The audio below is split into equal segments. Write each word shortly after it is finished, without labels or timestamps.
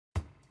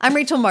I'm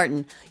Rachel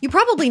Martin. You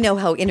probably know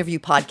how interview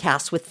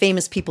podcasts with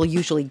famous people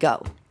usually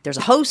go. There's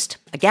a host,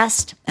 a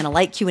guest, and a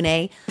light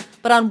Q&A.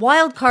 But on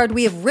Wildcard,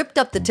 we have ripped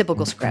up the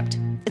typical script.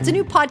 It's a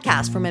new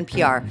podcast from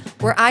NPR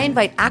where I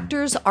invite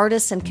actors,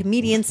 artists, and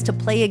comedians to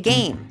play a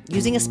game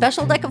using a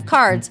special deck of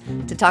cards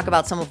to talk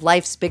about some of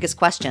life's biggest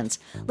questions.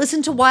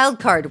 Listen to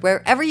Wildcard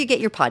wherever you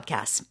get your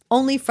podcasts,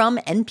 only from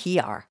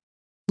NPR.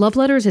 Love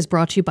Letters is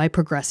brought to you by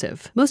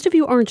Progressive. Most of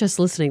you aren't just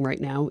listening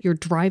right now. You're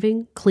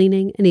driving,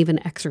 cleaning, and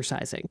even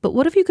exercising. But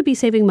what if you could be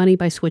saving money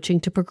by switching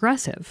to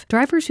Progressive?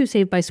 Drivers who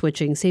save by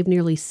switching save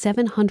nearly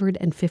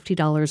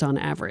 $750 on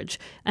average.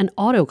 And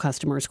auto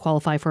customers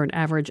qualify for an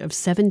average of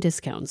 7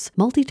 discounts.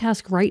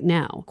 Multitask right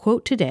now.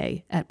 Quote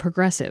today at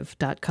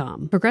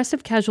Progressive.com.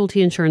 Progressive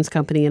Casualty Insurance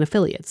Company and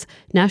Affiliates.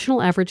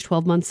 National average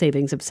 12-month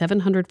savings of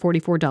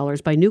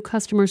 $744 by new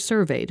customers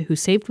surveyed who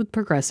saved with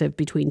Progressive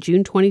between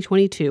June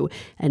 2022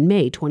 and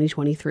May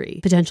 2023.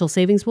 Potential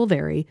savings will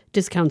vary.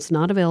 Discounts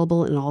not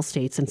available in all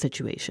states and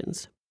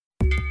situations.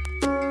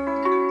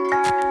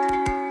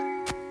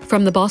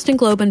 From the Boston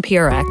Globe and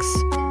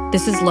PRX,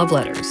 this is Love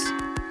Letters.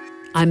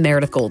 I'm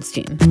Meredith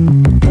Goldstein.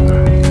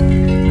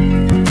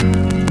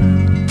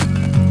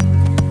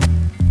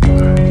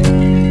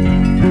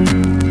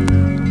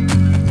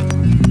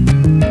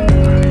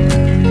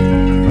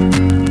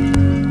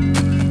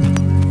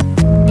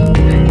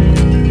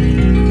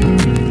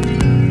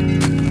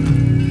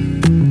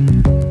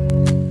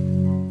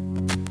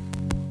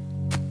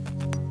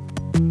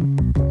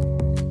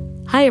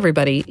 Hi,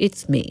 everybody.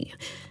 It's me.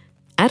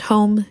 At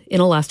home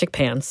in elastic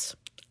pants.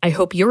 I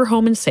hope you're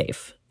home and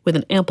safe with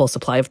an ample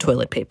supply of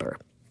toilet paper.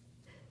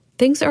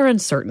 Things are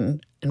uncertain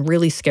and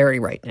really scary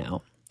right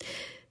now.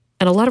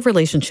 And a lot of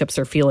relationships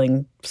are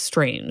feeling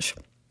strange.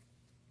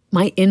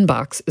 My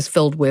inbox is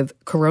filled with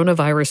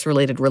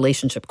coronavirus-related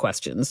relationship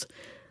questions,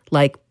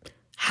 like,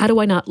 how do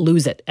I not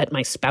lose it at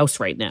my spouse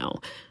right now?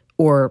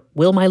 Or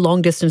will my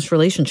long-distance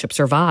relationship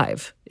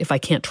survive if I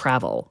can't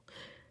travel?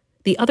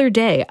 The other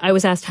day, I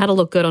was asked how to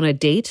look good on a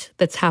date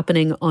that's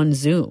happening on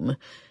Zoom.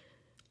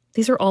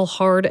 These are all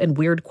hard and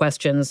weird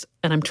questions,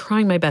 and I'm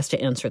trying my best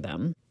to answer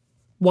them.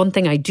 One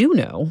thing I do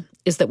know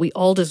is that we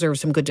all deserve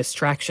some good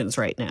distractions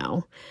right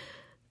now.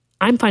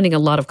 I'm finding a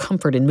lot of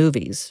comfort in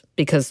movies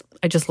because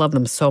I just love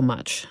them so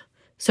much.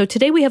 So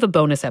today we have a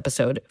bonus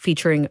episode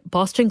featuring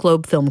Boston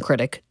Globe film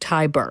critic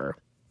Ty Burr.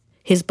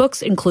 His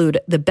books include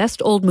The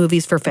Best Old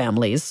Movies for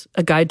Families,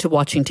 A Guide to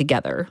Watching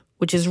Together,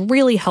 which is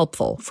really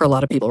helpful for a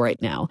lot of people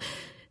right now.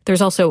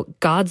 There's also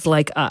Gods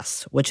Like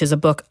Us, which is a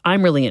book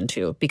I'm really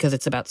into because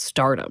it's about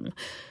stardom.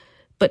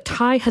 But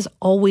Ty has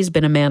always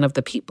been a man of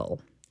the people.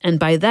 And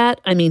by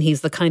that, I mean he's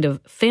the kind of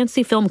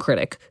fancy film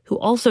critic who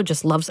also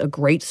just loves a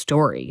great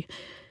story.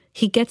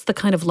 He gets the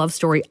kind of love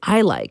story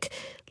I like.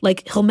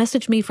 Like, he'll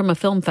message me from a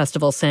film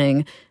festival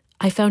saying,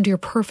 I found your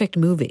perfect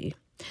movie.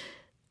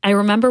 I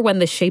remember when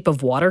The Shape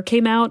of Water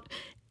came out,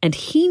 and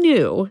he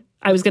knew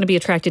I was going to be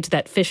attracted to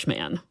that fish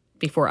man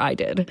before I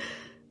did.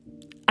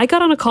 I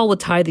got on a call with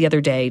Ty the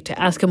other day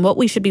to ask him what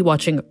we should be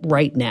watching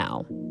right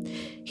now.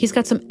 He's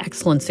got some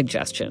excellent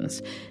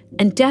suggestions,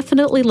 and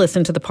definitely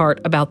listen to the part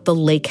about The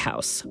Lake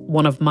House,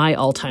 one of my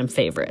all-time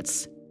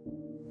favorites.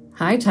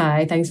 Hi,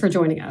 Ty. Thanks for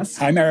joining us.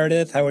 Hi,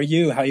 Meredith. How are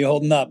you? How are you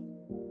holding up?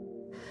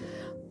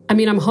 I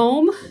mean, I'm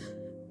home.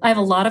 I have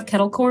a lot of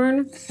kettle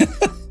corn.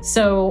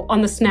 So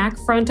on the snack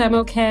front, I'm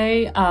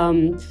okay.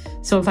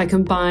 So if I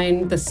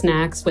combine the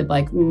snacks with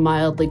like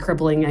mildly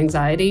crippling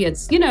anxiety,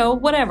 it's,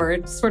 whatever.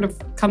 It sort of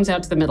comes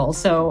out to the middle.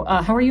 So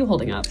how are you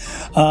holding up?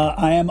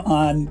 I am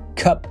on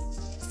cup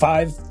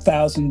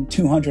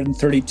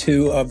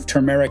 5,232 of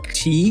turmeric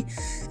tea.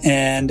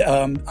 And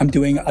I'm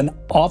doing an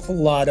awful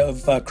lot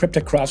of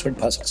cryptic crossword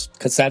puzzles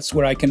because that's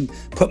where I can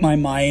put my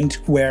mind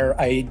where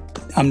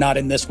I'm not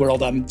in this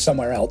world, I'm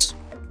somewhere else.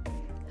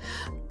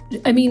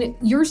 I mean,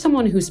 you're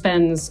someone who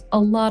spends a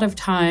lot of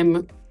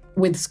time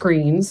with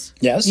screens.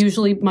 Yes.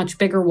 Usually much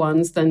bigger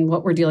ones than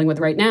what we're dealing with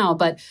right now.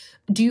 But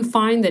do you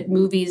find that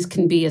movies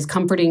can be as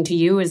comforting to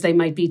you as they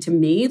might be to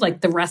me,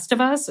 like the rest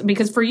of us?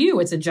 Because for you,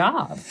 it's a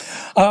job.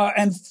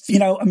 And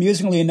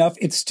amusingly enough,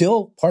 it's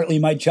still partly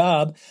my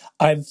job.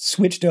 I've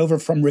switched over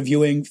from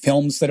reviewing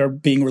films that are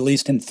being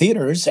released in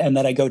theaters and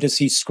that I go to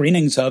see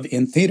screenings of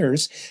in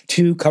theaters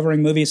to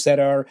covering movies that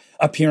are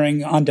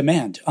appearing on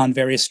demand on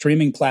various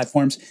streaming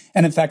platforms.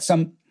 And in fact,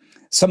 some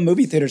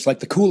movie theaters like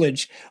the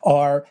Coolidge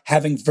are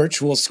having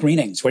virtual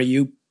screenings where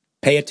you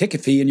pay a ticket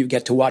fee and you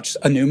get to watch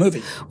a new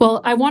movie.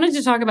 Well, I wanted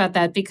to talk about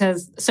that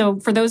because, so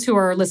for those who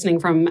are listening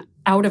from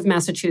out of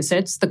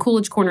Massachusetts, the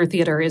Coolidge Corner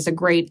Theater is a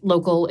great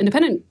local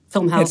independent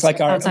film house. It's like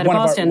outside of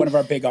Boston. One of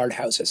our big art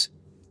houses.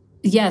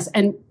 Yes,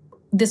 and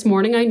this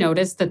morning I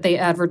noticed that they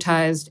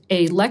advertised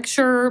a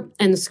lecture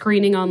and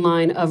screening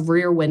online of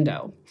Rear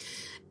Window.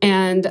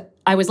 And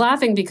I was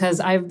laughing because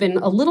I've been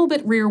a little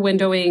bit rear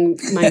windowing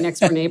my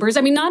next door neighbors.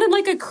 I mean, not in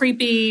like a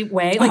creepy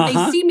way. Like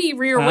they see me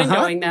rear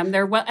windowing them.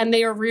 And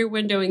they are rear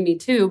windowing me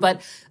too.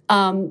 But,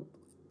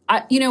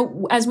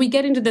 as we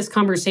get into this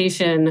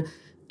conversation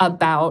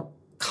about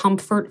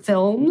comfort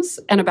films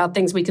and about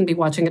things we can be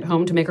watching at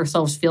home to make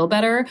ourselves feel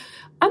better,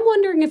 I'm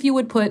wondering if you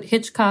would put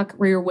Hitchcock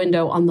Rear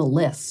Window on the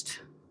list.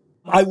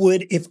 I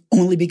would, if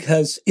only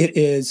because it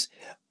is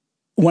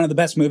one of the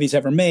best movies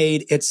ever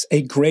made. It's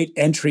a great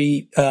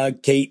entry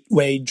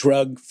gateway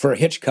drug for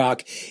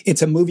Hitchcock.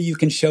 It's a movie you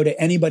can show to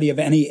anybody of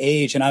any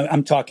age. And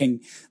I'm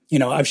talking,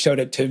 I've showed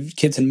it to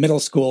kids in middle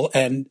school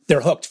and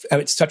they're hooked.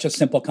 It's such a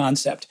simple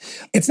concept.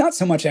 It's not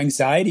so much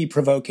anxiety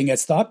provoking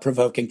as thought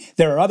provoking.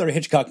 There are other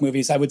Hitchcock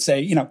movies I would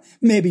say,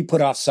 maybe put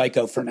off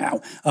Psycho for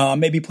now.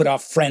 Maybe put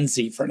off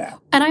Frenzy for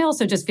now. And I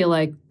also just feel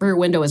like Rear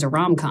Window is a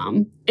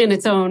rom-com in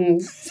its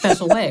own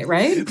special way,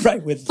 right?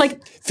 Right. With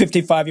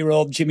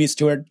 55-year-old Jimmy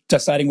Stewart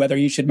deciding whether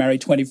you should marry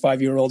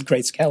 25-year-old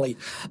Grace Kelly.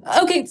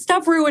 Okay,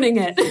 stop ruining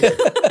it.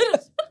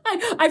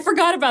 I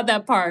forgot about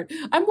that part.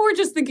 I'm more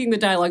just thinking the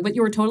dialogue, but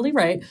you were totally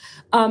right.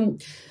 I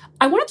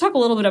want to talk a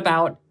little bit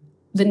about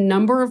the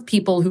number of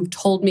people who've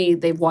told me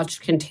they've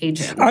watched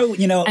Contagion.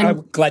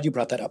 I'm glad you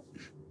brought that up.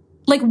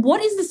 Like,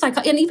 what is the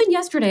psycho? And even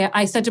yesterday,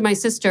 I said to my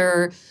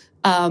sister,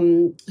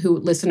 who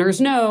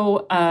listeners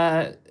know,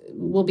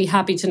 will be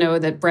happy to know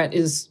that Brett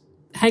is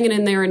hanging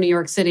in there in New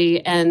York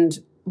City and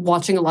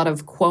watching a lot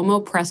of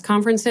Cuomo press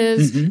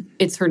conferences. Mm-hmm.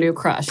 It's her new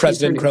crush.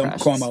 President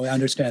Cuomo, I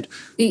understand.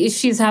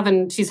 She's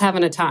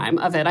having a time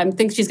of it. I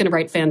think she's going to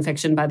write fan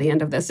fiction by the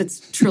end of this. It's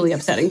truly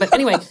upsetting. But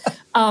anyway,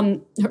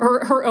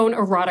 her own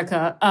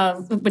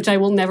erotica, which I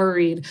will never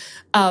read.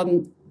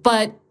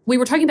 But we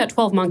were talking about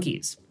 12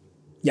 Monkeys.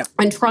 Yeah.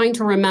 And trying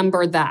to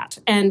remember that.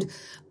 And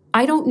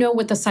I don't know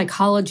what the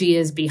psychology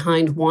is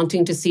behind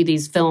wanting to see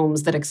these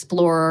films that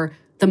explore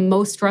the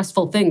most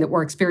stressful thing that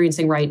we're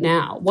experiencing right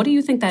now. What do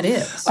you think that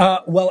is?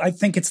 Well, I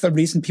think it's the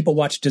reason people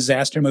watch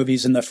disaster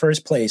movies in the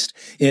first place.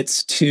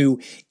 It's to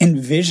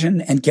envision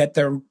and get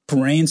their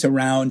brains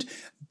around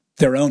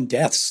their own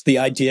deaths, the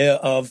idea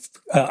of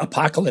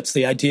apocalypse,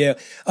 the idea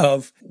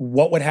of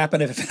what would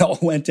happen if it all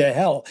went to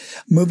hell.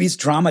 Movies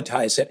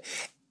dramatize it.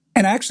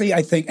 And actually,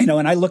 I think, and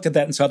I looked at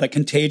that and saw that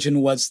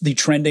Contagion was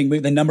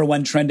the number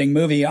one trending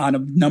movie on a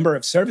number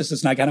of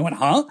services. And I kind of went,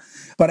 huh?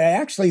 But I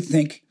actually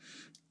think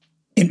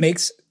it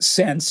makes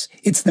sense.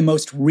 It's the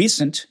most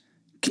recent,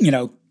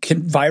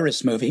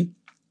 virus movie.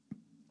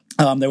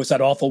 There was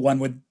that awful one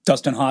with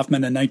Dustin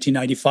Hoffman in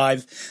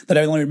 1995 that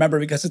I only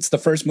remember because it's the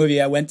first movie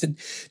I went to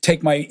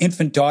take my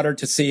infant daughter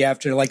to see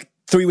after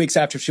 3 weeks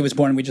after she was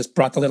born. We just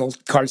brought the little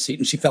car seat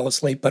and she fell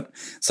asleep. But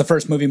it's the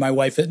first movie my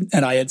wife and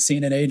I had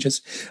seen in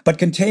ages. But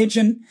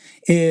Contagion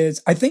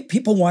is, I think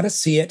people want to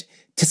see it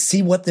to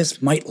see what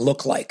this might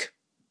look like.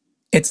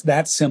 It's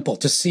that simple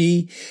to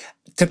see.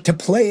 To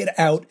play it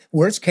out,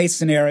 worst case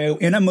scenario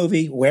in a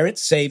movie where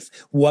it's safe,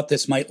 what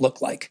this might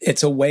look like.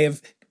 It's a way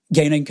of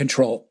gaining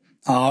control.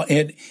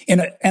 And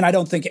I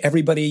don't think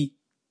everybody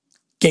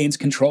gains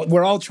control.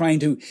 We're all trying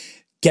to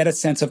get a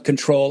sense of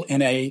control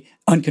in a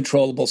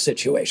uncontrollable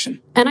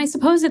situation. And I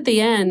suppose at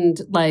the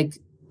end,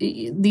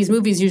 these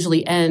movies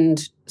usually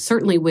end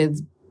certainly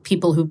with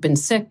people who've been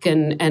sick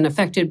and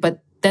affected,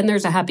 but then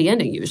there's a happy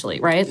ending usually,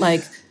 right?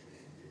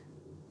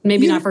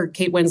 Maybe not for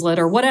Kate Winslet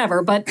or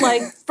whatever, but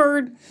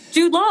for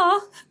Jude Law.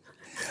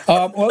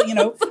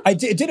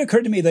 It did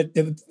occur to me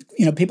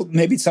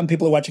that, some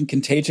people are watching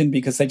Contagion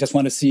because they just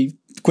want to see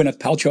Gwyneth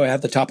Paltrow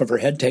have the top of her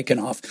head taken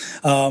off.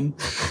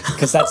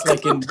 Because that's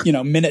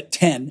in minute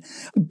 10.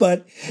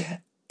 But,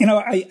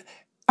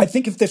 I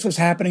think if this was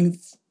happening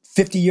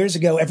 50 years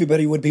ago,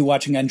 everybody would be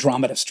watching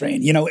Andromeda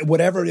Strain.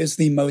 Whatever is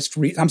the most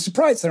I'm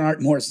surprised there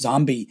aren't more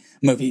zombie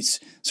movies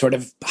sort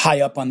of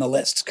high up on the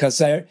list, because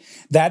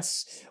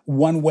that's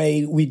one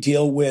way we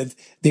deal with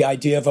the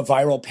idea of a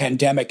viral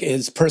pandemic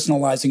is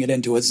personalizing it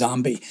into a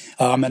zombie.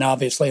 And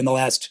obviously in the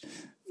last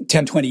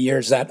 10, 20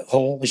 years, that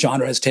whole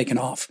genre has taken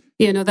off.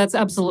 Yeah, no, that's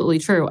absolutely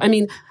true. I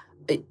mean,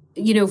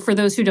 for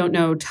those who don't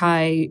know,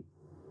 Ty,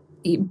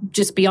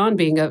 just beyond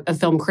being a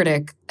film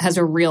critic, has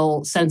a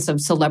real sense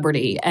of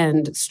celebrity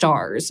and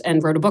stars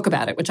and wrote a book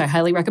about it, which I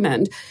highly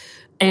recommend.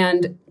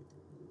 And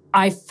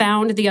I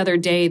found the other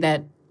day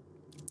that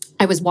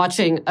I was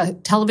watching a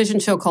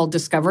television show called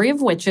Discovery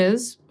of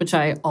Witches, which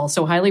I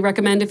also highly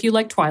recommend if you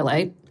like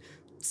Twilight.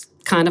 It's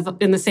kind of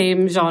in the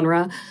same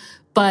genre.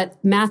 But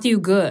Matthew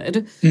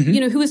Good,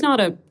 who is not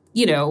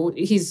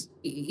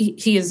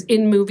he is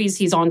in movies,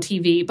 he's on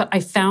TV, but I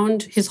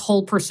found his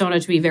whole persona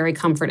to be very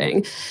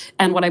comforting.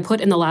 And what I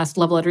put in the last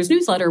Love Letters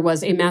newsletter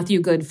was a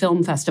Matthew Good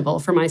film festival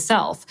for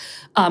myself.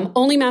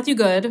 Only Matthew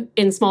Good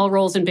in small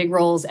roles and big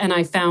roles. And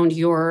I found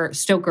your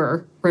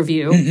Stoker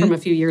review from a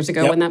few years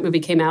ago when that movie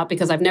came out,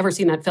 because I've never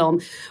seen that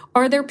film.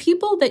 Are there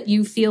people that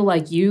you feel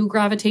like you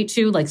gravitate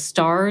to, like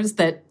stars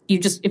that you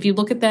just, if you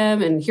look at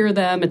them and hear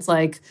them, it's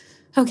like,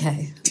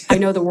 okay, I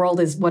know the world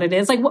is what it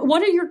is.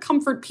 What are your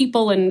comfort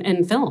people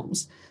in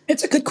films?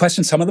 It's a good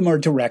question. Some of them are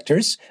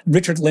directors.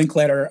 Richard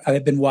Linklater,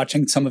 I've been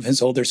watching some of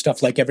his older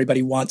stuff, like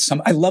Everybody Wants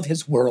Some. I love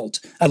his world.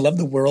 I love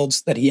the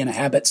worlds that he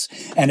inhabits,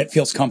 and it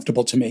feels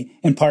comfortable to me,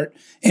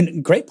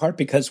 in great part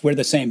because we're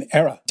the same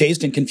era.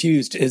 Dazed and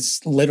Confused is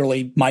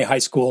literally my high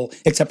school,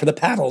 except for the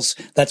paddles.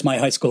 That's my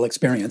high school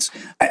experience.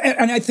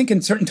 And I think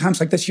in certain times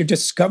like this, you're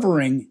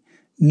discovering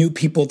new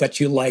people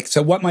that you like.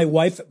 So what my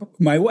wife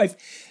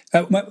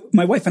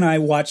and I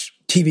watch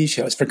TV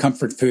shows for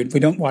comfort food. We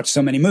don't watch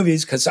so many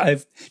movies because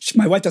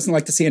my wife doesn't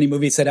like to see any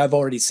movies that I've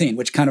already seen,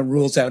 which kind of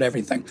rules out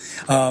everything.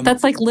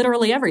 That's like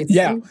literally everything.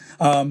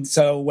 Yeah.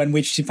 So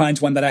when she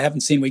finds one that I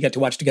haven't seen, we get to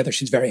watch together.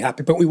 She's very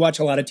happy. But we watch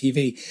a lot of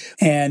TV.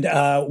 And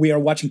we are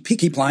watching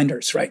Peaky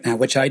Blinders right now,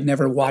 which I'd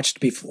never watched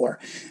before.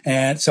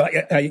 And so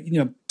I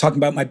talking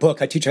about my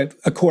book, I teach a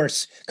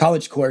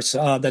college course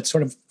that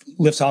sort of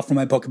lifts off from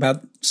my book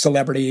about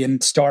celebrity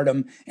and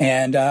stardom.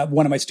 And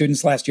one of my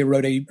students last year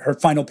wrote her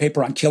final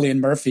paper on Cillian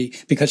Murphy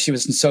because she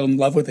was so in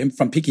love with him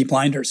from Peaky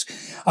Blinders.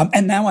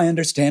 And now I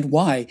understand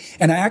why.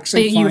 And I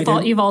actually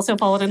you've also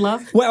fallen in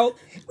love? Well,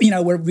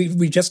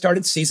 we just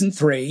started season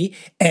 3,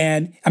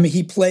 and I mean,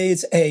 he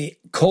plays a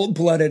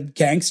cold-blooded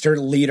gangster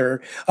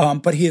leader,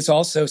 but he is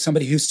also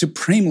somebody who's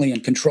supremely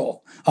in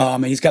control.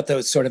 He's got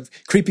those sort of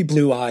creepy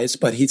blue eyes,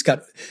 but he's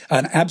got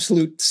an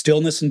absolute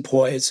stillness and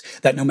poise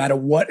that no matter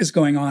what is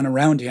going on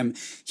around him,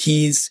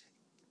 he's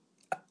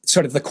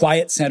sort of the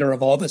quiet center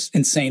of all this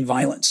insane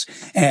violence.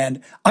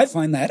 And I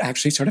find that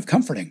actually sort of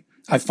comforting.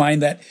 I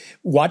find that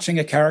watching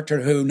a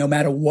character who, no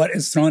matter what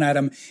is thrown at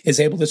him, is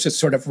able to just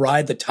sort of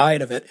ride the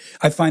tide of it,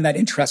 I find that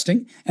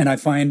interesting, and I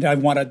find I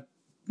want to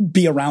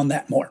be around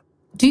that more.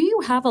 Do you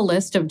have a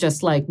list of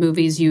just like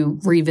movies you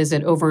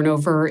revisit over and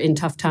over in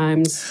tough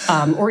times,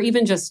 or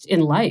even just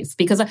in life?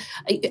 Because,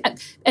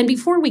 and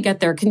before we get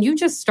there, can you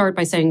just start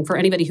by saying, for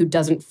anybody who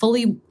doesn't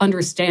fully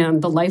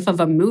understand the life of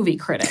a movie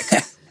critic,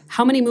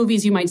 how many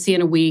movies you might see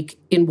in a week,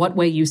 in what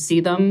way you see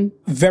them?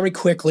 Very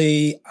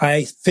quickly,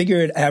 I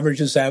figure it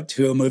averages out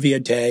to a movie a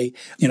day.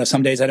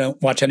 Some days I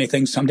don't watch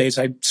anything. Some days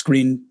I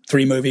screen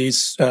 3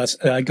 movies.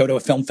 I go to a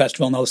film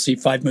festival and I'll see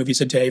 5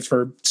 movies a day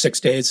for 6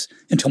 days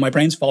until my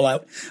brains fall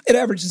out. It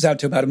averages out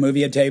to about a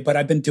movie a day, but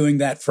I've been doing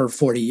that for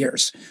 40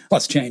 years.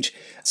 Let's change.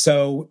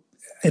 So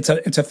it's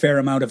a fair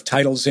amount of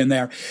titles in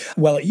there.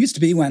 Well, it used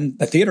to be when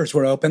the theaters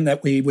were open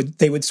that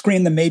they would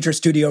screen the major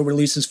studio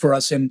releases for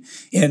us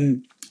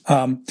in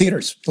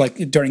theaters, like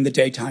during the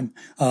daytime,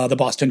 the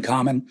Boston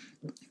Common,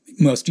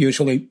 most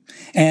usually.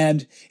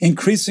 And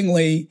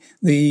increasingly,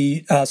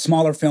 the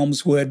smaller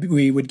films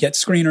we would get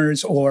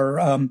screeners,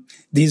 or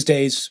these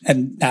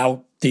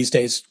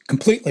days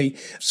completely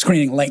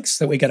screening links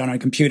that we get on our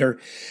computer,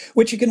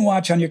 which you can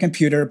watch on your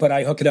computer, but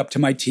I hook it up to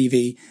my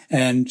TV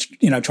and,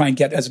 try and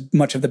get as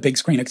much of the big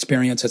screen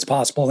experience as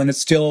possible. And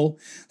it's still,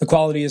 the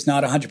quality is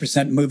not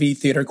 100% movie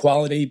theater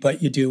quality,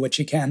 but you do what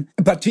you can.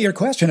 But to your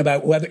question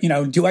about whether,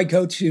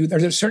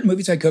 there's certain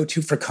movies I go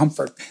to for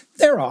comfort.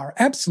 There are,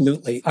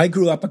 absolutely. I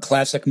grew up a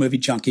classic movie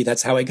junkie.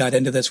 That's how I got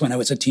into this when I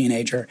was a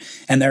teenager.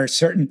 And there are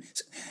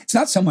it's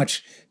not so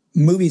much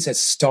movies as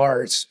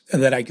stars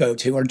that I go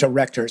to, or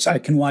directors. I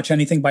can watch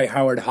anything by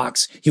Howard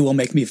Hawks. He will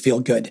make me feel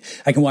good.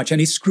 I can watch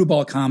any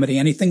screwball comedy,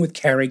 anything with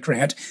Cary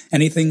Grant,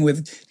 anything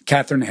with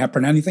Katharine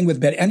Hepburn, anything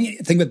with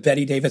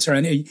Bette Davis, or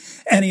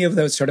any of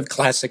those sort of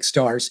classic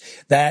stars.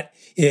 That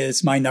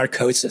is my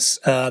narcosis.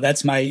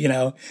 That's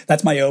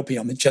my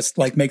opium. It just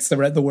like makes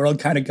the world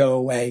kind of go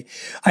away.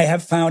 I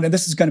have found, and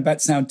this is going to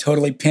sound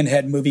totally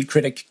pinhead movie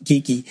critic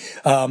geeky.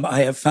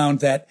 I have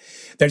found that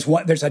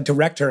there's a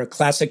director, a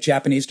classic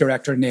Japanese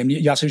director named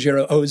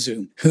Yasujiro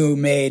Ozu, who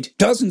made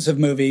dozens of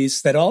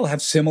movies that all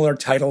have similar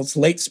titles: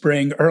 Late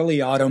Spring,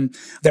 Early Autumn.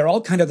 They're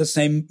all kind of the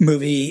same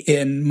movie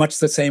in much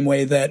the same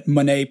way that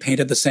Monet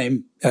painted the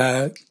same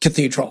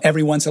cathedral.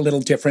 Everyone's a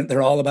little different.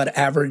 They're all about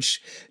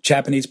average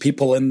Japanese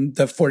people in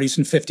the 40s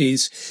and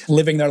 50s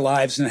living their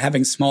lives and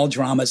having small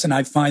dramas. And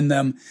I find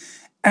them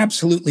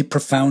absolutely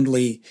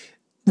profoundly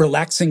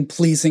relaxing,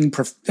 pleasing,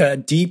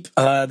 deep.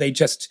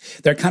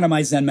 They're kind of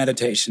my Zen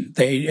meditation.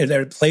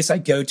 They're a place I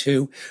go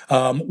to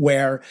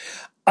where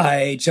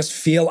I just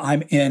feel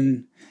I'm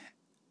in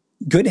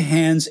good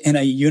hands in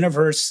a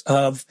universe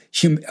of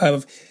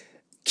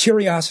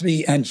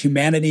curiosity and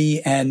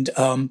humanity and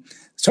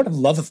sort of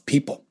love of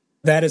people.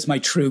 That is my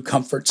true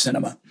comfort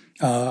cinema.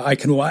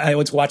 I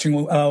was watching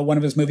one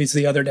of his movies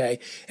the other day,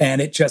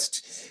 and it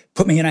just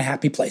put me in a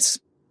happy place.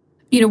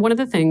 One of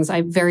the things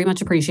I very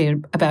much appreciate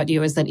about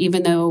you is that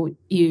even though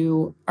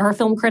you are a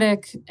film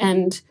critic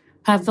and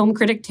have film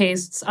critic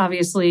tastes,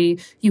 obviously,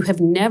 you have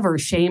never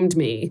shamed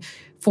me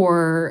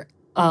for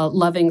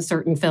loving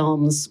certain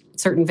films,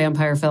 certain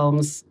vampire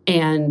films.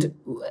 And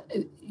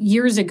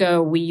years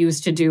ago, we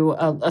used to do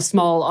a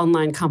small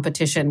online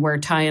competition where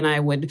Ty and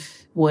I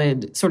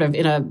would sort of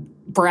in a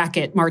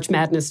bracket, March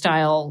Madness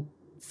style,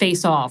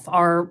 face off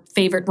our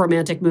favorite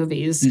romantic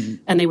movies,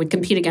 and they would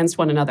compete against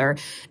one another.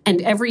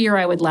 And every year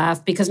I would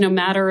laugh because no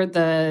matter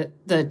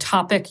the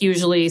topic,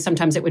 usually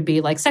sometimes it would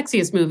be like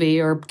sexiest movie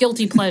or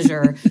guilty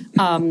pleasure,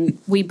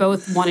 we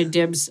both wanted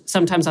dibs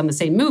sometimes on the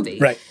same movie.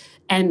 Right.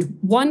 And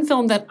one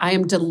film that I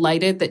am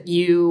delighted that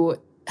you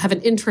have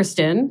an interest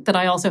in, that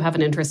I also have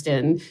an interest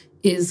in,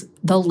 is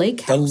The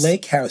Lake House. The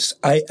Lake House.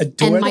 I adore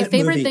that movie. And my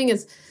favorite thing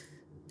is,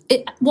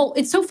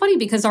 it's so funny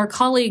because our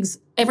colleagues,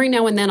 every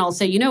now and then I'll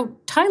say,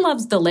 Ty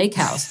loves the lake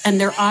house, and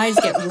their eyes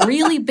get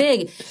really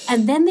big,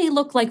 and then they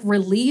look like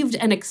relieved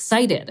and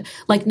excited.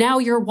 Like, now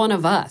you're one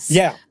of us.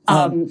 Yeah.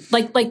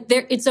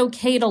 It's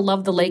okay to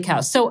love the lake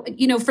house. So,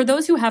 for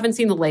those who haven't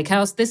seen the lake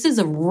house, this is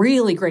a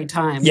really great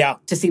time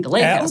to see the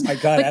lake house. Oh my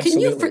God, but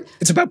absolutely.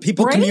 It's about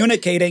people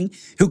communicating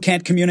who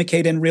can't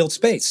communicate in real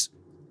space.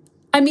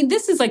 I mean,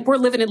 this is like, we're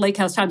living in lake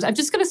house times. I'm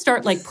just going to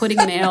start like putting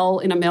mail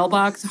in a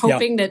mailbox,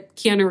 hoping that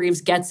Keanu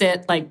Reeves gets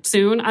it like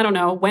soon. I don't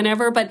know,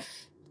 whenever. But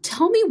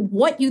tell me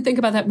what you think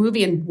about that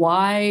movie and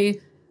why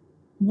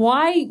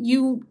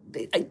you,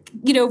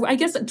 I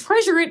guess,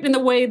 treasure it in the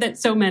way that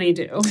so many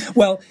do.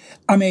 Well,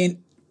 I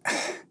mean,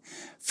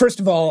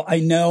 first of all, I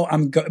know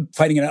I'm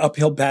fighting an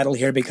uphill battle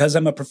here because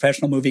I'm a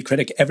professional movie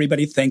critic.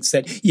 Everybody thinks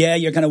that,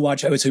 you're going to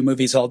watch Ozu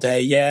movies all day.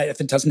 Yeah, if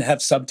it doesn't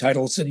have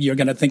subtitles, you're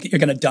going to think you're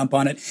going to dump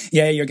on it.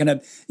 Yeah, you're going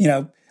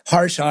to,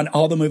 harsh on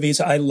all the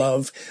movies I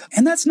love.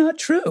 And that's not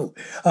true.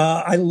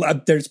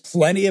 There's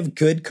plenty of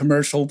good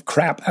commercial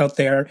crap out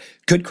there,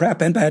 good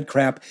crap and bad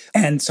crap.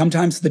 And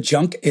sometimes the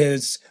junk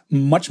is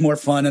much more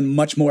fun and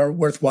much more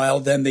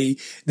worthwhile than the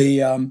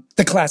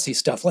classy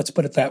stuff. Let's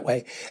put it that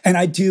way. And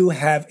I do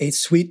have a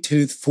sweet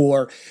tooth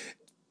for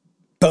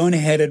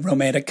boneheaded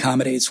romantic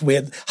comedies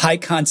with high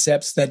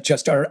concepts that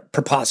just are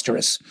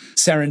preposterous.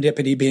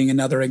 Serendipity being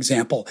another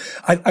example.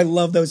 I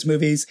love those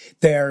movies.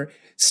 They're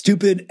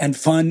stupid and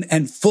fun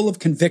and full of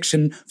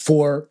conviction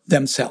for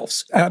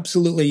themselves.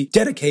 Absolutely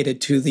dedicated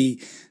to the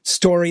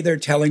story they're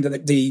telling, to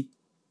the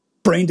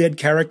brain-dead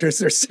characters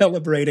they're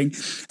celebrating.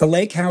 The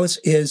Lake House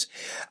is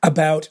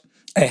about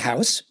a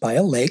house by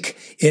a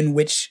lake in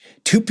which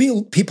two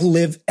people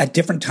live at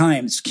different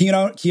times.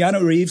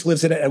 Keanu Reeves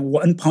lives in it at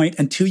one point,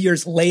 and 2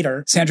 years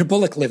later, Sandra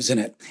Bullock lives in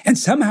it. And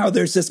somehow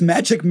there's this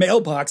magic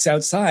mailbox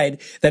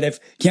outside that if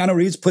Keanu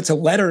Reeves puts a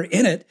letter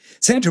in it,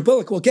 Sandra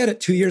Bullock will get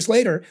it 2 years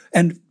later,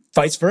 and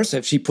vice versa.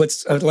 If she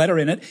puts a letter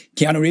in it,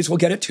 Keanu Reeves will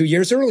get it 2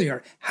 years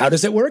earlier. How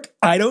does it work?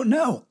 I don't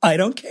know. I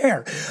don't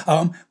care.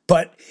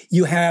 But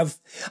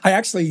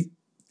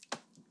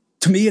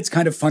to me, it's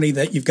kind of funny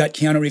that you've got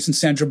Keanu Reeves and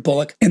Sandra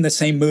Bullock in the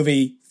same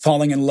movie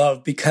falling in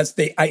love because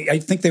I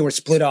think they were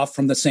split off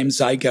from the same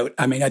zygote.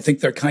 I mean, I think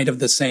they're kind of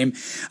the same.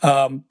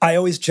 I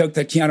always joke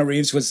that Keanu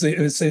Reeves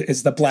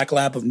is the black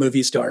lab of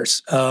movie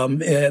stars,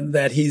 and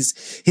that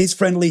he's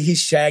friendly, he's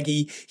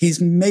shaggy,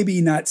 he's maybe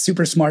not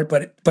super smart,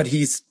 but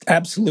he's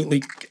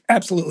absolutely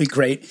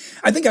great.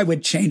 I think I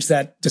would change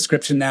that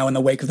description now in the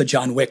wake of the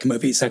John Wick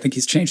movies. I think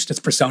he's changed his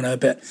persona a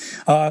bit,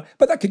 but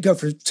that could go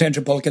for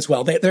Sandra Bullock as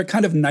well. They're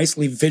kind of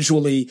nicely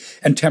visually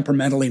and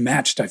temperamentally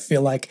matched, I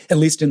feel like, at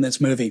least in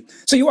this movie.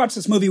 So you watch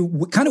this movie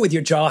kind of with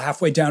your jaw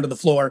halfway down to the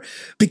floor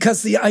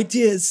because the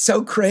idea is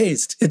so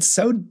crazed. It's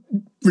so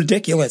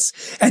ridiculous.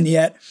 And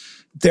yet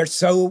they're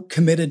so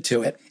committed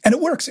to it. And it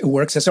works. It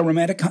works as a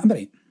romantic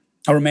comedy,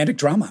 a romantic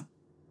drama.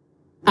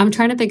 I'm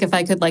trying to think if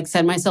I could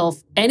send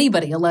myself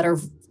anybody a letter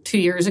 2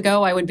 years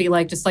ago, I would be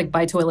just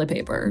buy toilet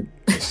paper.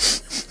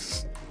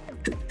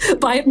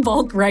 Buy it in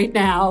bulk right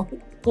now.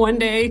 One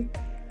day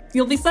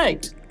you'll be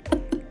psyched.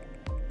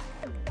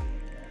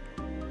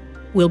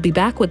 We'll be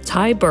back with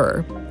Ty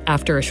Burr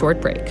after a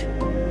short break.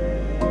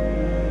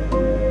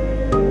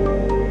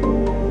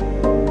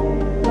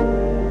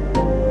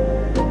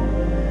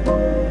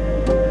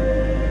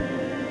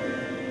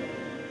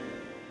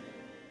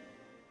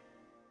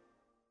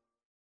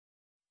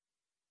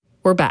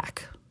 We're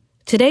back.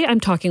 Today I'm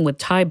talking with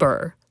Ty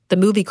Burr, the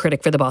movie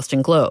critic for the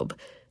Boston Globe,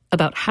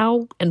 about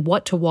how and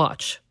what to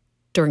watch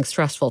during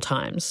stressful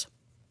times.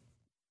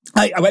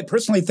 I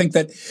personally think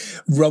that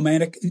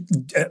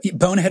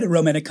boneheaded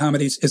romantic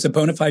comedies is a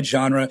bona fide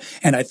genre,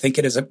 and I think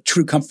it is a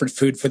true comfort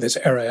food for this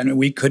era. And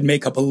we could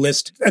make up a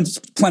list, and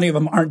plenty of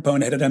them aren't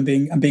boneheaded.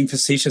 I'm being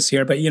facetious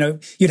here, but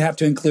you'd have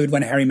to include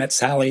When Harry Met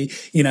Sally.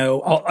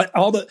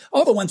 All the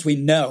ones we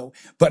know.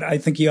 But I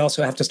think you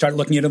also have to start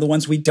looking into the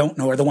ones we don't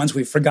know, or the ones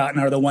we've forgotten,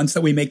 or the ones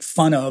that we make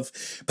fun of,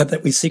 but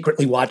that we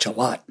secretly watch a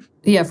lot.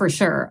 Yeah, for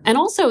sure. And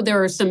also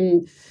there are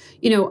some,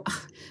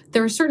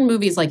 there are certain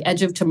movies like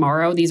Edge of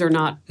Tomorrow. These are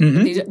not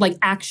these are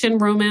action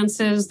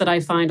romances that I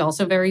find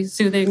also very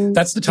soothing.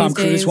 That's the Tom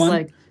Cruise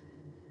one.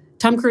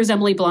 Tom Cruise,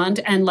 Emily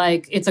Blunt, and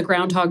it's a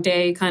Groundhog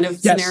Day kind of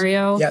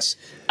scenario. Yes.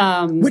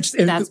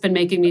 That's been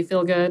making me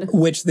feel good.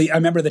 I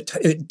remember that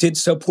it did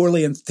so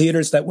poorly in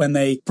theaters that when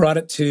they brought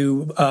it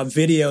to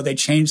video, they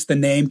changed the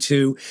name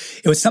to,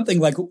 it was something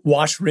like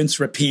Wash, Rinse,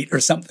 Repeat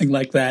or something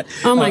like that.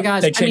 Oh my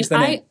gosh. They changed the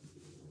name.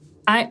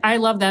 I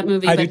love that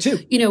movie. I do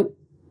too.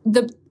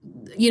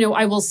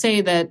 I will say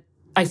that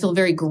I feel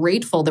very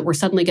grateful that we're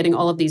suddenly getting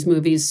all of these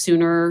movies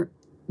sooner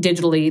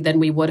digitally than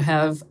we would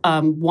have.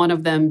 One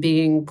of them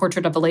being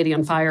Portrait of a Lady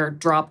on Fire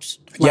dropped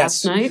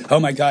last night. Oh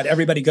my God.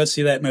 Everybody go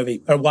see that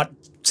movie or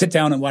sit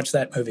down and watch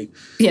that movie.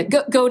 Yeah.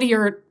 Go to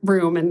your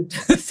room and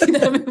see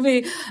that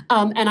movie.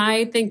 And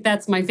I think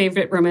that's my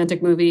favorite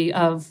romantic movie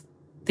of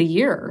the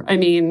year. I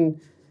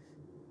mean,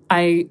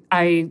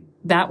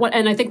 that one,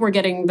 and I think we're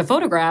getting The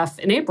Photograph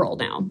in April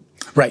now.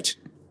 Right.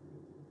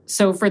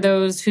 So for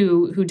those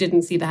who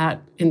didn't see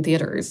that in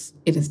theaters,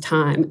 it is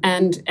time.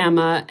 And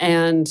Emma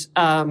and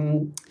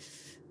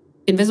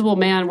Invisible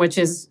Man, which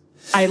is,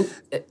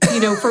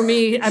 for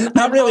me, I'm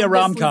not really a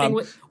rom-com.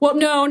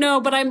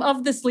 But I'm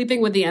of the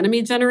Sleeping with the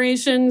Enemy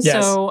generation.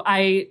 Yes. So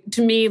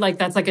to me, like,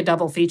 that's like a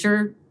double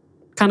feature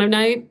kind of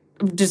night,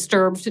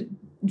 Disturbed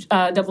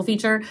double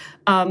feature.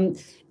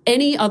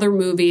 Any other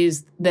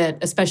movies that,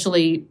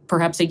 especially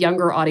perhaps a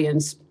younger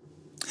audience,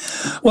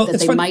 that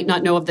they might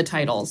not know of the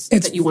titles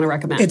that you want to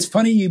recommend? It's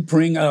funny you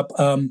bring up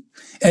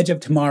Edge of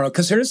Tomorrow,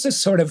 because there's this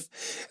sort of,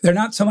 they're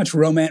not so much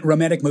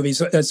romantic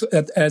movies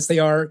as they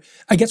are,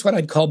 I guess, what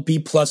I'd call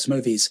B-plus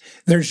movies.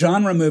 They're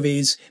genre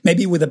movies,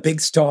 maybe with a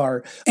big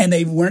star, and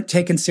they weren't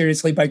taken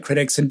seriously by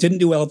critics and didn't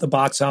do well at the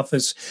box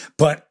office,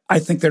 but I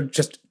think they're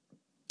just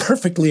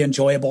perfectly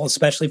enjoyable,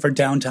 especially for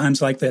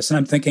downtimes like this. And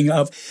I'm thinking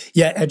of,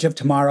 Edge of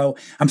Tomorrow.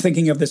 I'm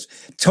thinking of this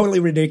totally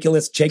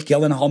ridiculous Jake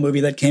Gyllenhaal movie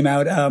that came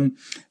out,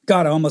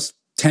 almost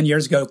 10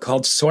 years ago,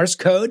 called Source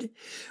Code,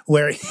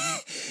 where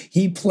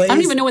he plays... I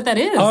don't even know what that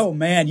is. Oh,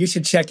 man, you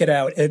should check it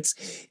out. It's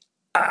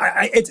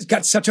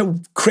got such a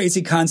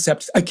crazy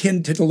concept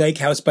akin to The Lake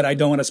House, but I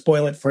don't want to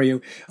spoil it for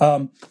you,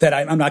 that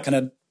I'm not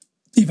going to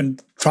even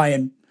try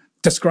and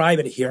describe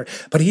it here.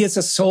 But he is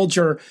a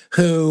soldier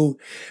who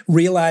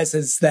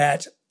realizes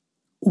that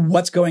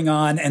what's going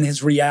on and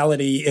his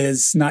reality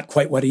is not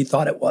quite what he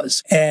thought it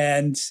was.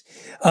 And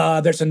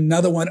there's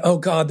another one. Oh,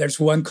 God, there's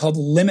one called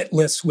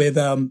Limitless with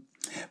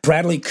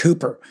Bradley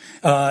Cooper.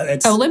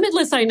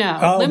 Limitless, I know.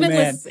 Oh,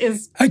 Limitless man.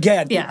 is...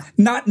 Again, yeah.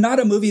 Not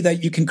a movie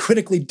that you can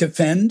critically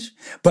defend,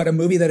 but a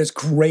movie that is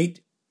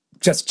great,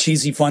 just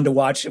cheesy fun to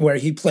watch, where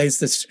he plays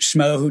this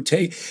schmo who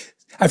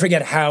I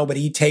forget how, but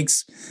he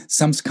takes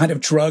some kind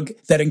of drug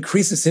that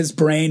increases his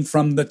brain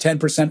from the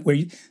 10%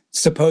 we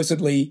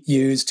supposedly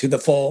use to the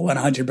full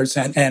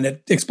 100%. And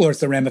it explores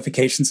the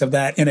ramifications of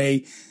that in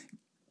a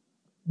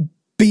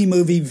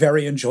B-movie,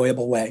 very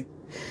enjoyable way.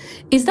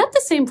 Is that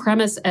the same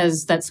premise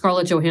as that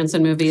Scarlett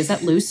Johansson movie? Is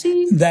that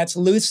Lucy? That's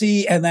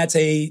Lucy, and that's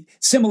a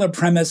similar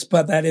premise,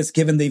 but that is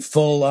given the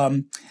full...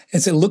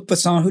 is it Luc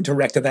Besson who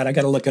directed that? I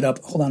got to look it up.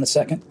 Hold on a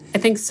second. I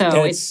think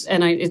so. It's a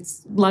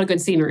lot of good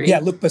scenery. Yeah,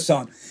 Luc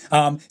Besson.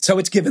 So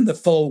it's given the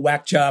full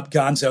whack job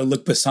gonzo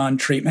Luc Besson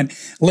treatment.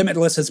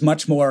 Limitless is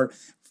much more,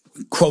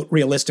 quote,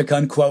 realistic,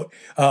 unquote.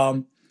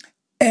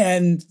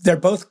 And they're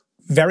both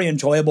very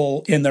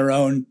enjoyable in their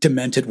own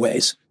demented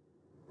ways.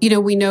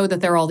 We know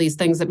that there are all these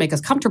things that make us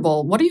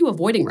comfortable. What are you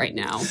avoiding right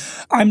now?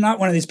 I'm not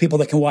one of these people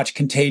that can watch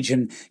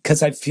Contagion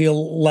because I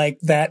feel like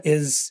that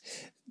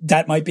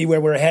might be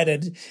where we're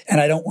headed. And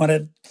I don't want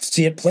to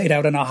see it played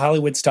out in a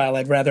Hollywood style.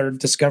 I'd rather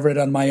discover it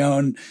on my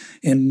own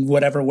in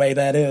whatever way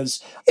that is.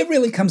 It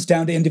really comes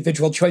down to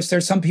individual choice.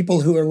 There's some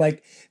people who are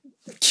like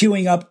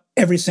queuing up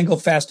every single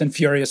Fast and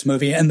Furious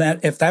movie. And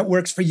that if that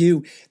works for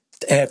you,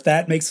 if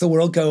that makes the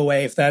world go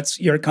away, if that's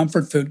your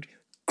comfort food,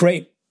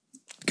 great.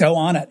 Go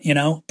on it,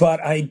 But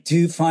I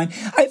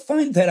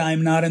find that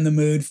I'm not in the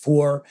mood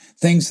for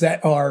things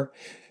that are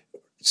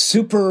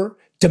super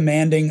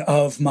demanding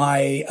of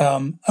my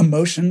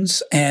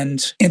emotions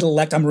and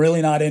intellect. I'm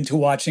really not into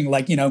watching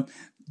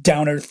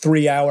downer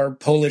 3-hour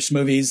Polish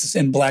movies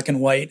in black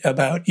and white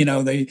about,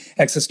 the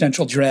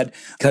existential dread,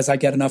 because I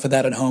get enough of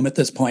that at home at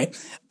this point.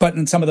 But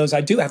in some of those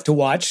I do have to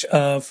watch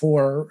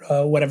for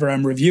whatever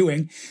I'm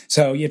reviewing.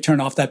 So you turn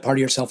off that part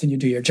of yourself and you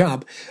do your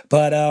job.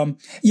 But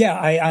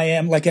I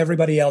am like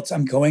everybody else.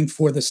 I'm going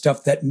for the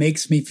stuff that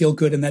makes me feel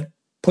good and that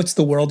puts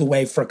the world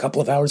away for a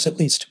couple of hours at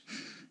least.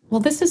 Well,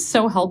 this is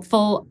so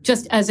helpful.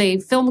 Just as a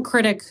film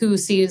critic who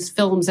sees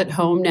films at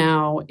home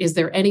now, is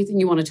there anything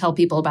you want to tell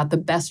people about the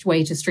best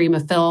way to stream a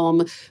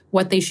film,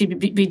 what they should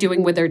be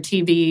doing with their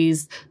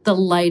TVs, the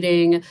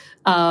lighting,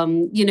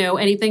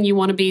 anything you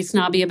want to be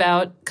snobby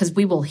about? Because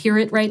we will hear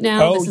it right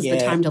now. This is the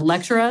time to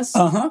lecture us.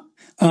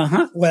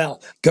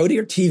 Well, go to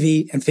your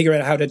TV and figure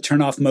out how to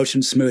turn off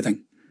motion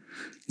smoothing.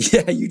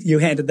 Yeah, you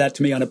handed that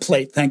to me on a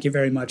plate. Thank you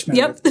very much,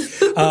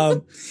 Meredith.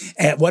 Yep.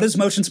 And what is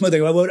motion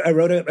smoothing? I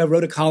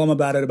wrote a column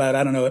about it about,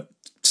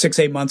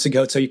 6-8 months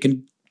ago, so you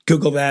can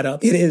Google that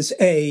up. It is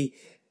a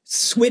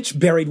switch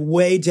buried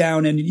way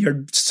down in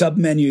your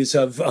sub-menus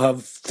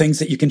of things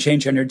that you can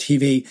change on your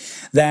TV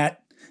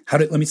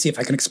let me see if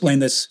I can explain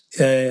this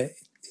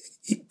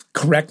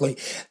correctly.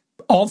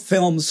 All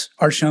films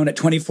are shown at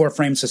 24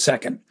 frames a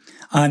second.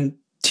 On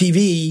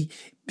TV,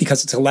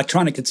 because it's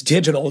electronic, it's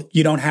digital,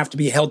 you don't have to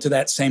be held to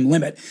that same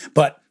limit.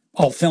 But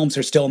all films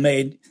are still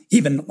made,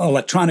 even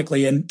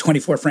electronically, in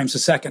 24 frames a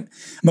second.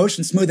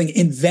 Motion smoothing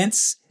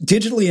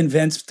digitally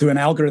invents through an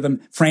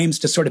algorithm frames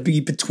to sort of be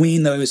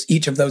between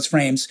each of those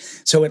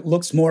frames. So it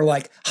looks more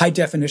like high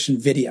definition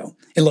video.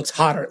 It looks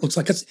hotter. It looks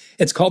like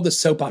it's called the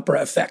soap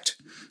opera effect.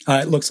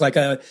 It looks like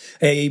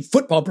a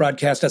football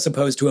broadcast as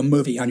opposed to a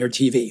movie on your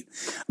TV.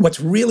 What's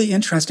really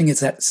interesting is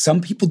that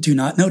some people do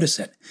not notice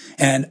it,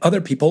 and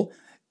other people,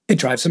 it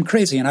drives them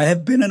crazy. And I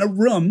have been in a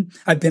room,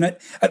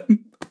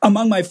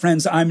 among my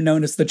friends, I'm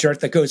known as the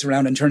jerk that goes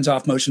around and turns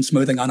off motion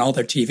smoothing on all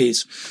their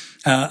TVs.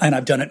 And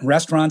I've done it in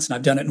restaurants and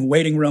I've done it in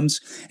waiting rooms,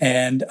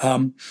 and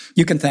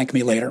you can thank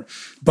me later.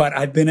 But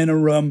I've been in a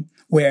room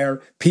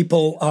where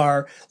people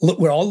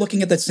we're all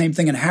looking at the same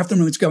thing, and half the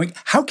room is going,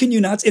 how can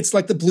you not? It's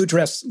like the blue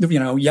dress,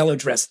 yellow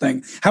dress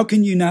thing. How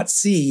can you not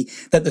see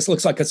that this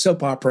looks like a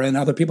soap opera? And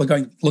other people are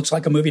going, looks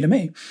like a movie to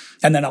me.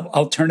 And then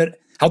I'll turn it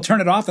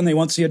off and they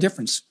won't see a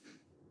difference.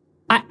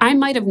 I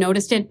might have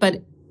noticed it,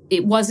 but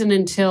it wasn't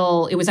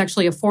until it was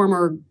actually a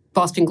former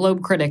Boston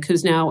Globe critic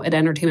who's now at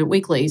Entertainment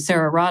Weekly,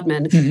 Sarah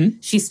Rodman. Mm-hmm.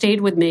 She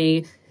stayed with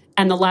me.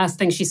 And the last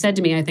thing she said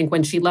to me, I think,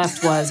 when she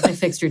left was, I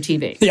fixed your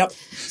TV. Yep.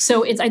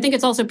 So I think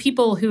it's also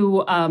people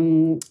who,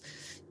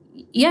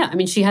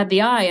 she had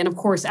the eye. And of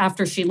course,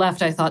 after she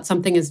left, I thought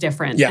something is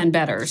different and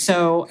better.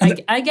 So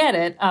I get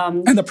it.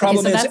 And the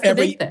problem is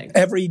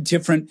every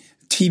different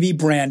TV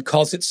brand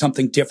calls it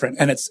something different.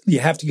 And you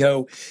have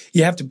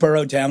to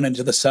burrow down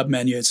into the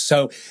sub-menus.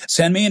 So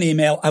send me an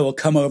email. I will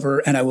come over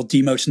and I will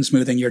demotion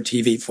smoothing your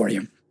TV for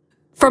you.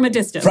 From a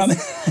distance.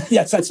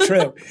 Yes, that's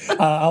true.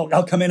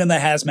 I'll come in the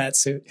hazmat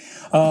suit.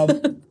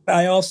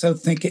 I also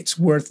think it's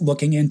worth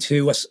looking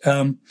into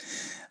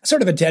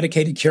sort of a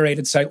dedicated,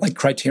 curated site like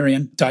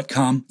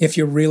Criterion.com. If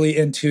you're really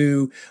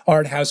into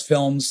art house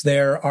films,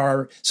 there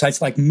are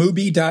sites like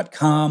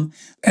Mubi.com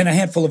and a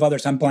handful of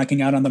others. I'm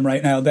blanking out on them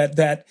right now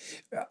that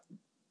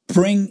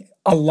bring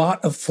a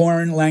lot of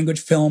foreign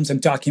language films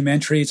and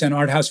documentaries and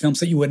art house films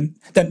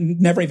that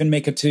never even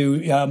make it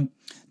to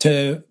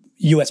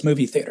U.S.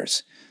 movie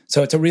theaters.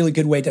 So it's a really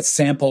good way to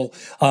sample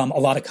a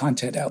lot of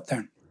content out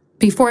there.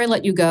 Before I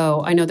let you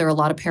go, I know there are a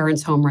lot of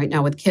parents home right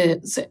now with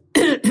kids,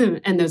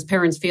 and these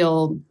parents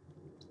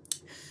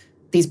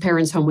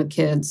home with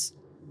kids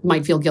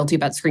might feel guilty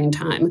about screen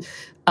time.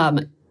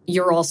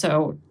 You're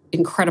also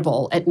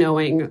incredible at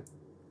knowing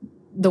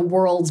the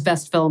world's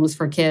best films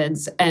for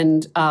kids.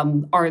 And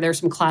are there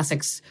some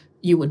classics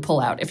you would pull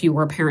out if you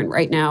were a parent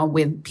right now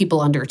with people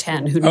under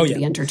 10 who need to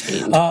be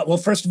entertained? Well,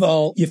 first of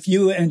all, if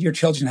you and your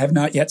children have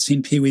not yet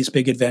seen Pee-wee's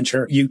Big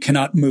Adventure, you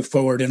cannot move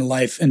forward in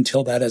life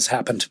until that has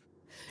happened.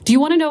 Do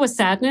you want to know a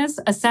sadness?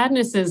 A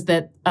sadness is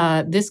that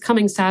this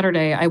coming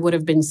Saturday, I would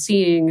have been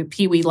seeing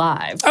Pee-wee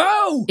live.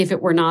 Oh! If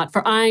it were not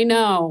for... I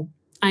know.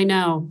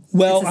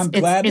 Well, I'm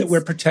glad that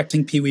we're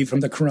protecting Pee-wee from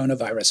the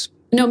coronavirus.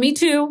 No, me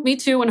too.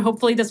 And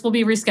hopefully this will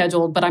be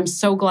rescheduled. But I'm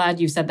so glad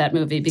you said that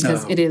movie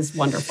because it is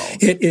wonderful.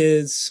 It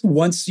is.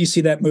 Once you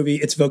see that movie,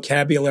 its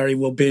vocabulary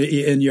will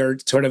be in your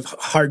sort of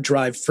hard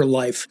drive for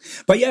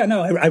life. But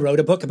I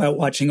wrote a book about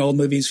watching old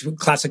movies,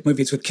 classic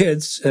movies with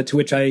kids, to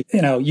which I,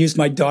 used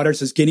my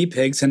daughters as guinea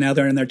pigs. And now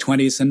they're in their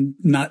 20s and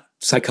not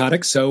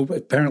psychotic. So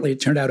apparently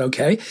it turned out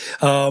okay.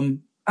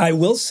 I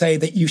will say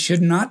that you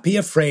should not be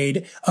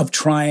afraid of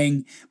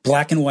trying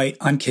black and white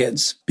on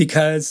kids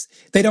because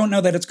they don't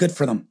know that it's good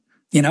for them.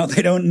 They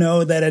don't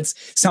know that it's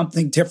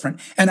something different.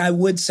 And I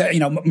would say,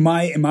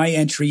 my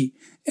entry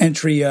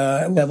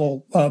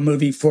level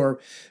movie for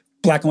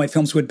black and white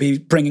films would be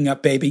Bringing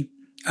Up Baby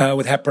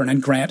with Hepburn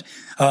and Grant.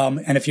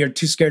 And if you're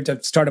too scared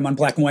to start them on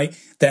black and white,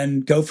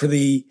 then go for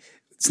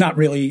it's not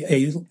really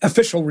a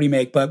official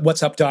remake, but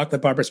What's Up, Doc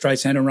with Barbra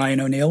Streisand and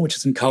Ryan O'Neal, which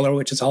is in color,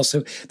 which is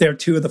also, they're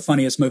two of the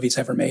funniest movies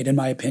ever made, in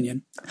my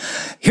opinion.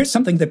 Here's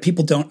something that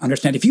people don't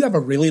understand. If you have a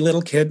really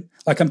little kid,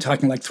 like I'm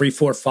talking like 3,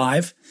 4,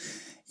 5,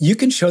 you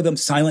can show them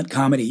silent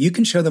comedy. You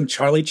can show them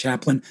Charlie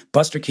Chaplin,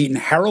 Buster Keaton,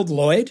 Harold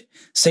Lloyd,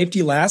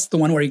 Safety Last, the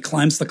one where he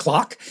climbs the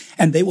clock,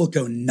 and they will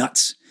go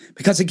nuts.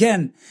 Because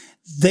again,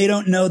 they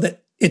don't know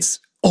that it's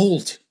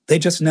old. They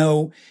just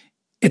know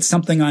it's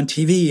something on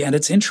TV and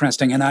it's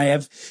interesting. And I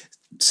have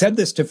said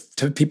this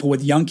to people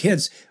with young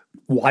kids,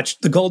 watch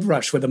The Gold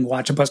Rush with them,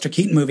 watch a Buster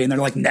Keaton movie, and they're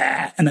like,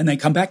 nah. And then they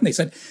come back and they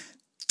said,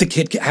 the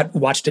kid had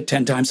watched it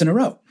 10 times in a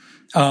row.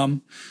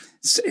 And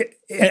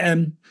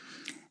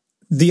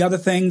the other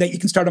thing that you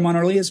can start them on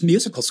early is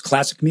musicals,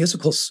 classic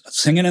musicals,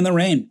 Singing in the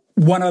Rain.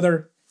 One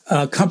other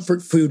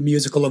comfort food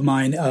musical of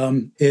mine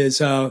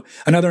is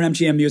another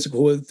MGM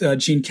musical with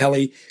Gene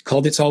Kelly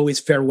called It's Always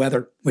Fair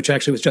Weather, which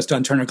actually was just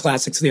on Turner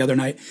Classics the other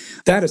night.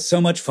 That is so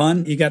much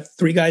fun. You got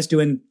 3 guys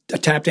doing a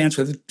tap dance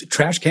with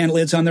trash can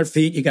lids on their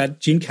feet. You got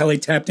Gene Kelly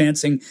tap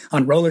dancing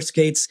on roller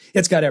skates.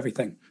 It's got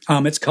everything.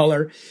 It's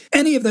color.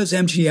 Any of those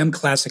MGM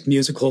classic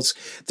musicals,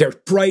 they're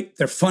bright,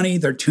 they're funny,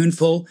 they're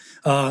tuneful.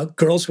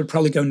 Girls would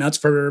probably go nuts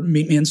for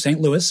Meet Me in St.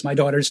 Louis. My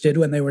daughters did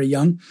when they were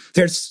young.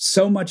 There's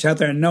so much out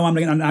there. And no, I'm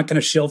not going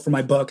to shill for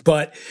my book,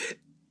 but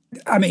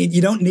I mean,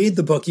 you don't need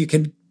the book. You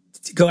can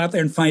go out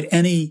there and find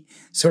any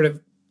sort of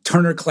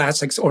Turner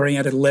Classics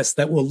oriented list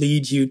that will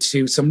lead you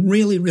to some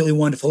really, really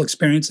wonderful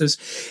experiences.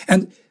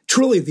 And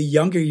truly, the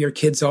younger your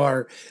kids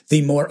are,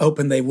 the more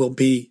open they will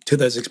be to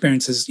those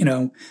experiences.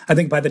 I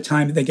think by the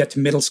time they get to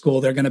middle school,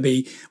 they're going to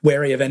be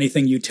wary of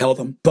anything you tell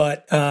them.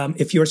 But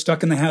if you're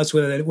stuck in the house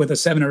with a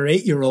 7 or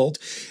 8 year old,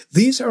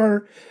 these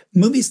are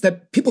movies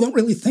that people don't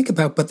really think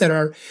about, but that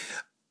are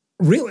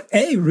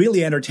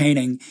really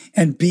entertaining,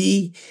 and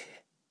B,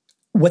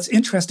 what's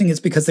interesting is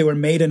because they were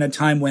made in a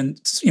time when,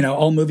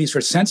 all movies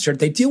were censored,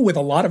 they deal with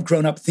a lot of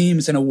grown-up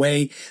themes in a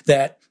way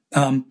that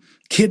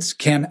kids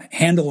can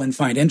handle and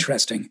find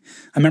interesting.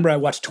 I remember I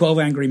watched 12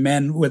 Angry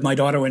Men with my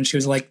daughter when she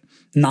was like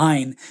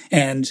 9,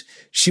 and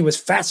she was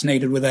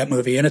fascinated with that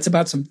movie. And it's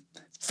about some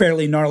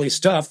fairly gnarly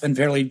stuff and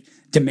fairly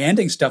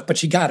demanding stuff, but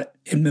she got it.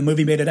 And the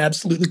movie made it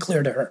absolutely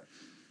clear to her.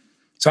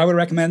 So I would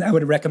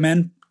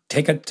recommend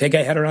take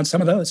a header on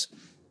some of those.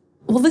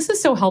 Well, this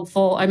is so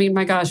helpful. I mean,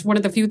 my gosh, one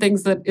of the few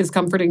things that is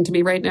comforting to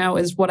me right now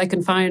is what I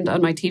can find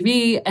on my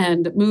TV,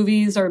 and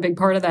movies are a big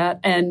part of that.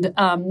 And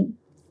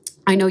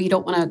I know you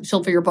don't want to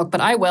shill for your book,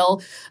 but I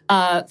will.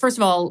 First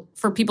of all,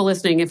 for people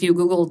listening, if you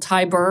Google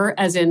Ty Burr,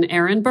 as in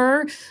Aaron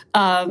Burr,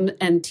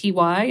 and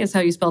T-Y is how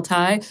you spell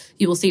Ty,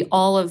 you will see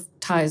all of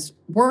Ty's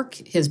work,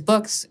 his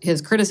books,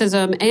 his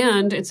criticism,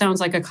 and it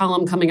sounds like a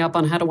column coming up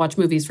on how to watch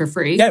movies for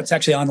free. Yeah, it's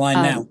actually online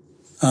now.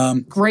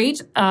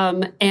 Great.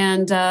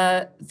 And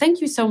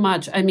thank you so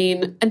much. I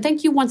mean, and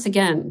thank you once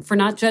again for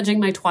not judging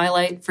my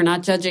Twilight, for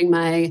not judging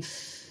my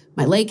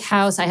Lake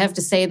House. I have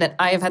to say that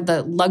I have had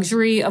the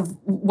luxury of,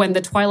 when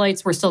the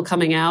Twilights were still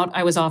coming out,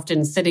 I was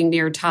often sitting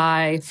near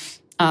Ty,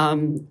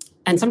 and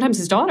sometimes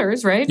his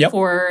daughters, right? Yep.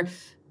 For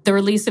the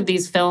release of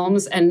these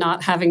films, and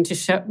not having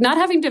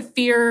to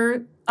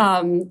fear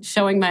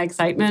showing my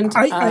excitement.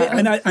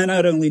 I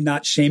not only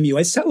not shame you,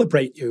 I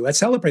celebrate you. I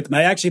celebrate them.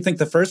 I actually think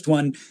the first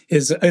one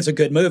is a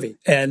good movie.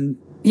 And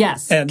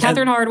yes,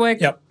 Catherine Hardwicke.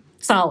 Yep.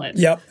 Solid.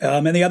 Yep.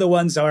 And the other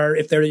ones are,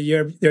 if they're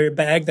your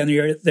bag, then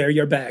they're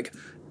your bag.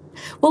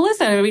 Well,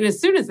 listen, I mean, as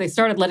soon as they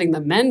started letting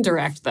the men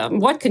direct them,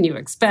 what can you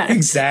expect?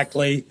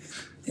 Exactly.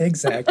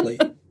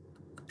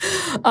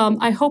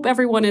 I hope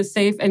everyone is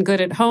safe and good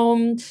at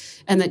home,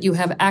 and that you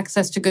have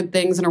access to good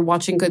things and are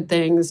watching good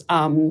things.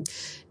 Ty,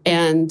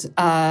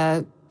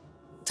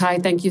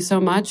 thank you so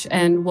much,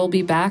 and we'll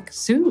be back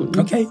soon.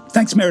 Okay.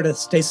 Thanks, Meredith.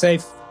 Stay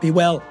safe. Be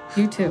well.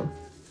 You too.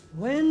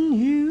 When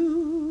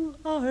you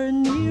are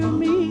near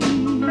me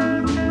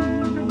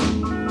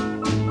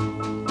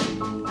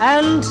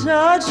and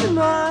touch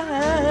my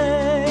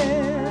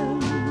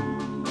hand.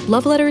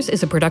 Love Letters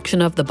is a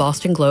production of the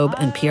Boston Globe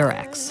and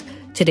PRX.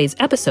 Today's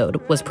episode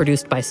was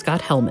produced by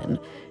Scott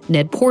Hellman.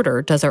 Ned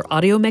Porter does our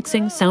audio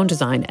mixing, sound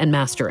design, and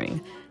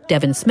mastering.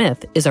 Devin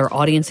Smith is our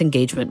audience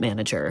engagement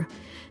manager.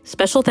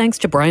 Special thanks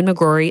to Brian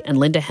McGrory and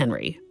Linda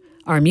Henry.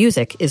 Our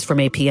music is from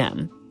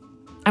APM.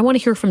 I want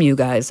to hear from you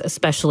guys,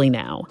 especially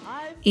now.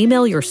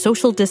 Email your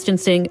social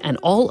distancing and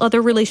all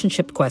other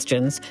relationship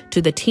questions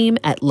to the team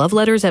at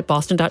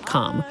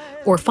loveletters@boston.com,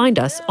 or find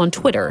us on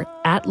Twitter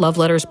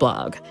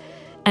 @lovelettersblog.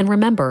 And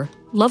remember,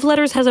 Love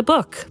Letters has a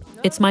book.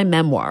 It's my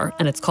memoir,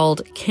 and it's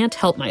called Can't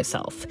Help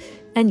Myself.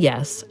 And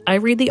yes, I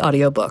read the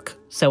audiobook,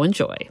 so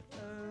enjoy.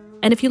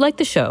 And if you like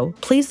the show,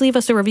 please leave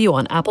us a review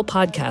on Apple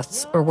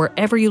Podcasts or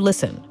wherever you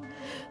listen.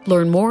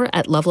 Learn more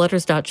at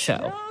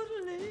loveletters.show.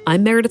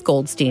 I'm Meredith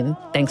Goldstein.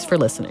 Thanks for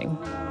listening.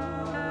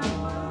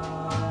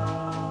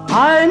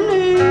 I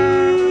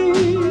need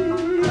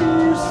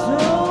you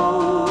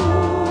so.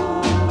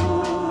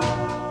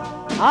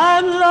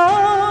 I'm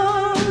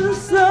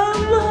lost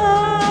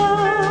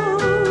somehow.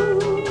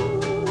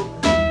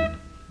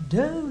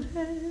 Don't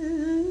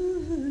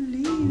ever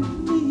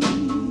leave me.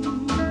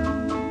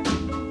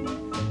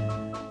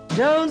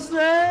 Don't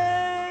say